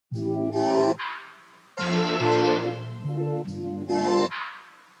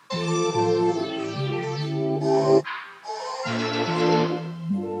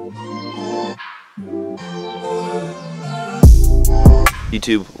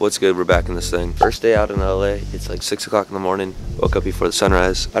YouTube, what's good? We're back in this thing. First day out in LA. It's like 6 o'clock in the morning. Woke up before the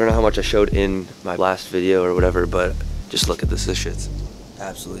sunrise. I don't know how much I showed in my last video or whatever, but just look at this. This shit's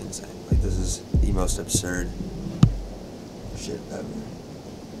absolutely insane. Like, this is the most absurd shit ever.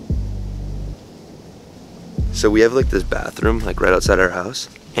 So we have like this bathroom like right outside our house,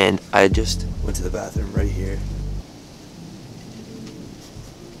 and I just went to the bathroom right here.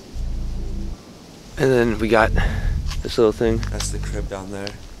 And then we got this little thing. That's the crib down there.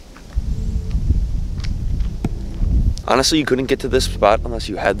 Honestly, you couldn't get to this spot unless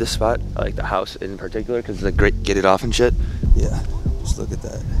you had this spot, like the house in particular, because it's like great get it off and shit. Yeah, just look at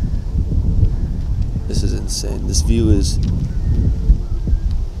that. This is insane. This view is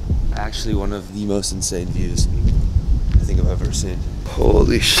actually one of the most insane views I think I've ever seen.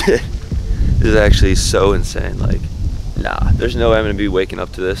 Holy shit. This is actually so insane. Like, nah, there's no way I'm gonna be waking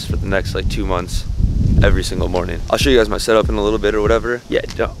up to this for the next like 2 months every single morning. I'll show you guys my setup in a little bit or whatever. Yeah,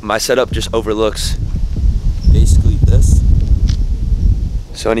 my setup just overlooks basically this.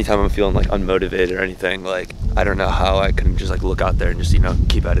 So anytime I'm feeling like unmotivated or anything, like I don't know how I can just like look out there and just, you know,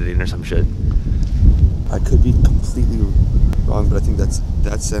 keep editing or some shit. I could be completely wrong, but I think that's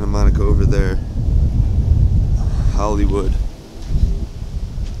Santa Monica over there. Hollywood.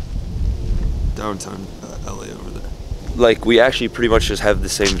 Downtown LA over there. Like, we actually pretty much just have the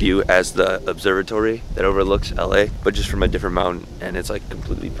same view as the observatory that overlooks LA, but just from a different mountain, and it's like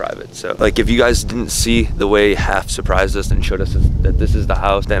completely private. So like, if you guys didn't see the way Half surprised us and showed us that this is the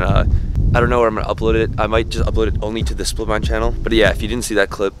house, then I don't know where I'm gonna upload it. I might just upload it only to the Split Mind channel. But yeah, if you didn't see that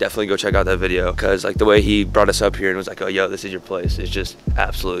clip, definitely go check out that video, because like the way he brought us up here and was like, oh yo, this is your place, is just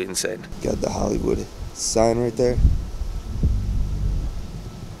absolutely insane. Got the Hollywood sign right there.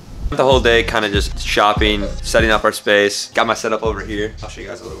 The whole day kind of just shopping, setting up our space. Got my setup over here. I'll show you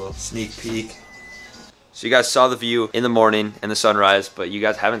guys a little sneak peek. So you guys saw the view in the morning and the sunrise, but you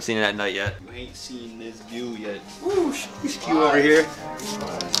guys haven't seen it at night yet. You ain't seen this view yet. Woo, she's cute over here.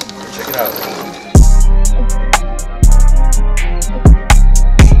 Check it out.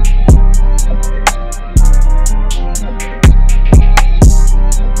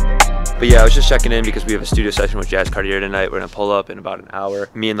 But yeah, I was just checking in because we have a studio session with Cartier tonight. We're gonna pull up in about an hour.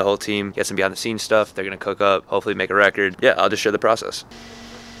 Me and the whole team get some behind the scenes stuff. They're gonna cook up, hopefully make a record. Yeah, I'll just share the process.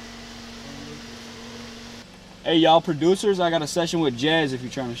 Hey y'all producers, I got a session with Jazz if you're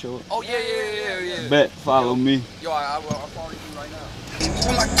trying to show it. Oh yeah. Bet, follow me. Yo, I'll follow you right now.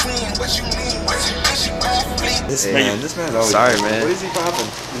 This man always. Sorry, man. What is he popping?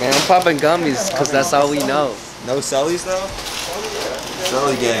 Man, I'm popping gummies because that's all we know. No Sellies though?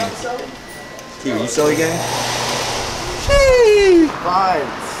 Selly gang. T, you Selly gang? Hey!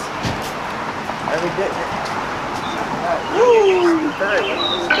 Vibes. Every day. Woo!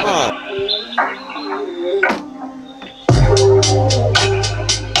 Come on.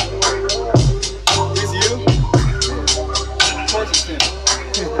 Is you? Of course it's him.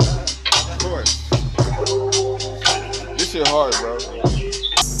 Of course. This shit hard, bro.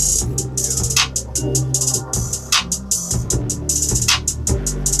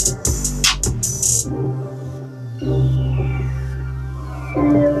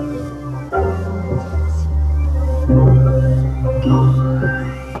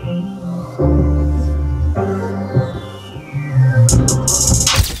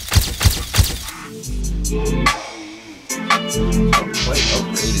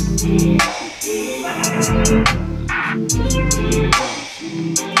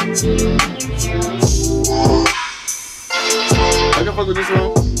 I can fuck with this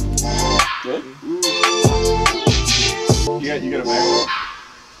one. What? You got a bag roll?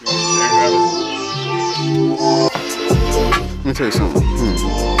 You want to grab it? Let me tell you something.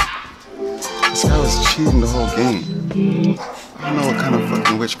 This guy was cheating the whole game. I don't know what kind of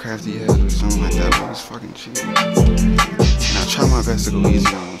fucking witchcraft he had or something like that, but he's fucking cheating. And I try my best to go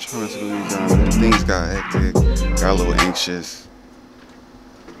easy on him. And things got hectic, got a little anxious.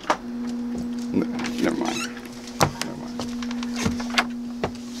 Never mind.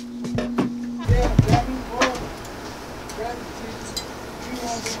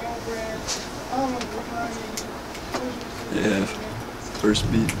 Yeah, first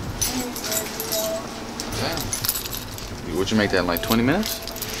beat. Damn. Would you make that in like 20 minutes?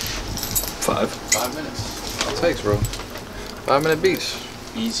 5. 5 minutes. All it takes, bro. 5-minute beats.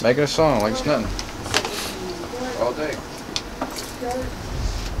 Easy. Making a song like it's nothing. All day.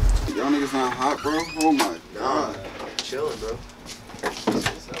 Y'all niggas not hot, bro? Oh my god. Chilling, bro.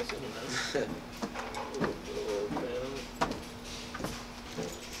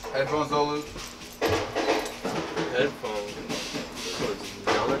 Headphones, Zolu. Headphones. What's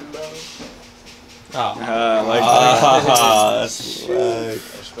yelling about? That's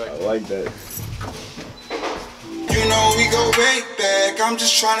I like that. You know we go way back. I'm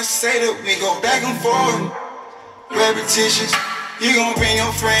just trying to say that we go back and forth. Repetitions. You gon' bring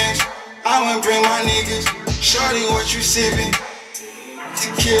your friends. I wanna bring my niggas. Shorty, what you sippin'?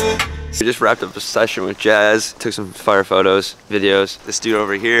 Tequila. We just wrapped up a session with Jazz, took some fire photos, videos. This dude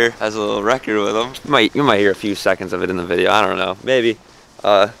over here has a little record with him. You might hear a few seconds of it in the video, I don't know, maybe.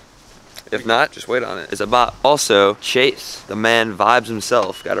 If not, just wait on it. It's a bop. Also, Chase, the man vibes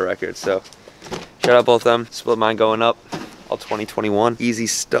himself, got a record, so shout out both of them. Split Mind going up, all 2021. Easy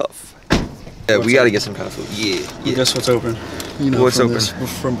stuff. Yeah, we gotta get some kind of food. Yeah. Guess what's open? You know, What's open?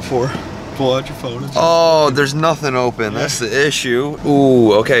 From before. Pull out your phone. Oh, there's nothing open. That's the issue.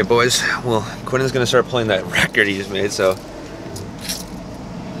 Ooh, okay, boys. Well, Quinnen's gonna start playing that record he just made, so.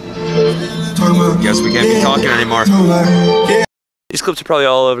 Guess we can't be talking anymore. These clips are probably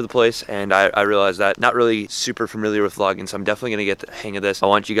all over the place, and I realize that. Not really super familiar with vlogging, so I'm definitely gonna get the hang of this. I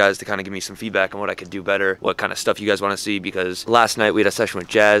want you guys to kind of give me some feedback on what I could do better, what kind of stuff you guys want to see, because last night we had a session with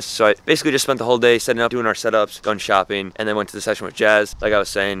Jazz, so I basically just spent the whole day setting up, doing our setups, going shopping, and then went to the session with Jazz. Like I was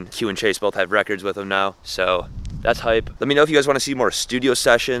saying, Q and Chase both have records with him now, so that's hype. Let me know if you guys want to see more studio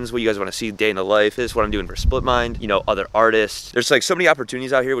sessions, what you guys want to see day in the life. This is what I'm doing for Split Mind, you know, other artists. There's like so many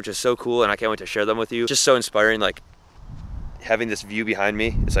opportunities out here, which is so cool, and I can't wait to share them with you. Just so inspiring, like having this view behind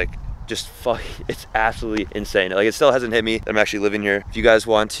me is like just fucking, it's absolutely insane. Like, it still hasn't hit me that I'm actually living here. If you guys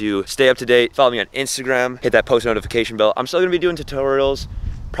want to stay up to date, follow me on Instagram, hit that post notification bell. I'm still gonna be doing tutorials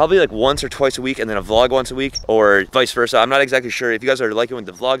probably like once or twice a week, and then a vlog once a week, or vice versa. I'm not exactly sure. If you guys are liking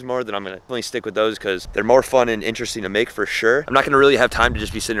the vlogs more, then I'm gonna definitely stick with those because they're more fun and interesting to make for sure. I'm not gonna really have time to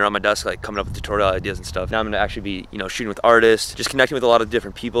just be sitting around my desk like coming up with tutorial ideas and stuff. Now I'm gonna actually be, you know, shooting with artists, just connecting with a lot of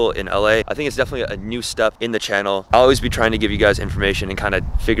different people in LA. I think it's definitely a new step in the channel. I'll always be trying to give you guys information and kind of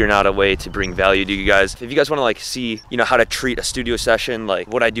figuring out a way to bring value to you guys. If you guys want to like see, you know, how to treat a studio session, like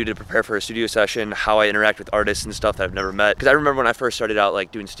what I do to prepare for a studio session, how I interact with artists and stuff that I've never met. Because I remember when I first started out like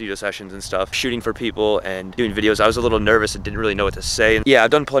doing studio sessions and stuff, shooting for people and doing videos, I was a little nervous and didn't really know what to say. And yeah, I've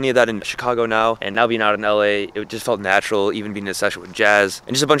done plenty of that in Chicago now, and now being out in LA, it just felt natural, even being in a session with Jazz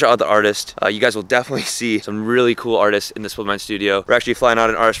and just a bunch of other artists. You guys will definitely see some really cool artists in the Split Mind studio. We're actually flying out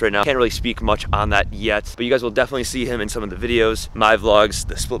an artist right now. Can't really speak much on that yet, but you guys will definitely see him in some of the videos, my vlogs,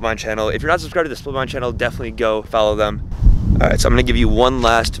 the Split Mind channel. If you're not subscribed to the Split Mind channel, definitely go follow them. All right, so I'm gonna give you one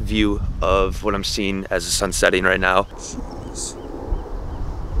last view of what I'm seeing as the sun's setting right now.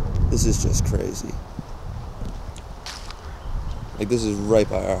 This is just crazy. Like, this is right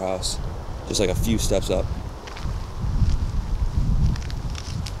by our house, just like a few steps up.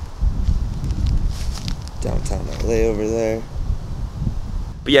 Downtown LA over there.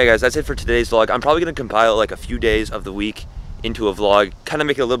 But yeah, guys, that's it for today's vlog. I'm probably gonna compile like a few days of the week into a vlog, kind of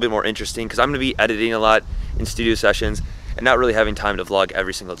make it a little bit more interesting, because I'm gonna be editing a lot in studio sessions and not really having time to vlog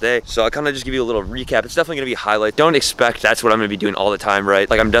every single day. So I'll kind of just give you a little recap. It's definitely gonna be a highlight. Don't expect that's what I'm gonna be doing all the time, right?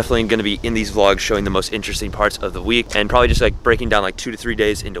 Like, I'm definitely gonna be in these vlogs showing the most interesting parts of the week, and probably just like breaking down like 2 to 3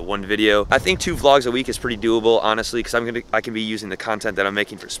 days into one video. I think 2 vlogs a week is pretty doable, honestly, because I can be using the content that I'm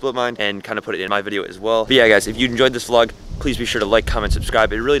making for Split Mind and kind of put it in my video as well. But yeah, guys, if you enjoyed this vlog, please be sure to like, comment,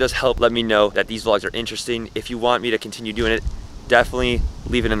 subscribe. It really does help let me know that these vlogs are interesting. If you want me to continue doing it, definitely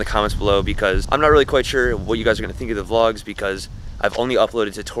leave it in the comments below, because I'm not really quite sure what you guys are gonna think of the vlogs, because I've only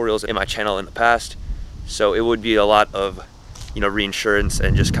uploaded tutorials in my channel in the past. So it would be a lot of, you know, reinsurance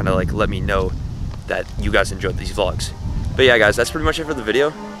and just kind of like let me know that you guys enjoyed these vlogs. But yeah, guys, that's pretty much it for the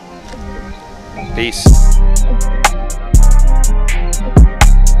video. Peace.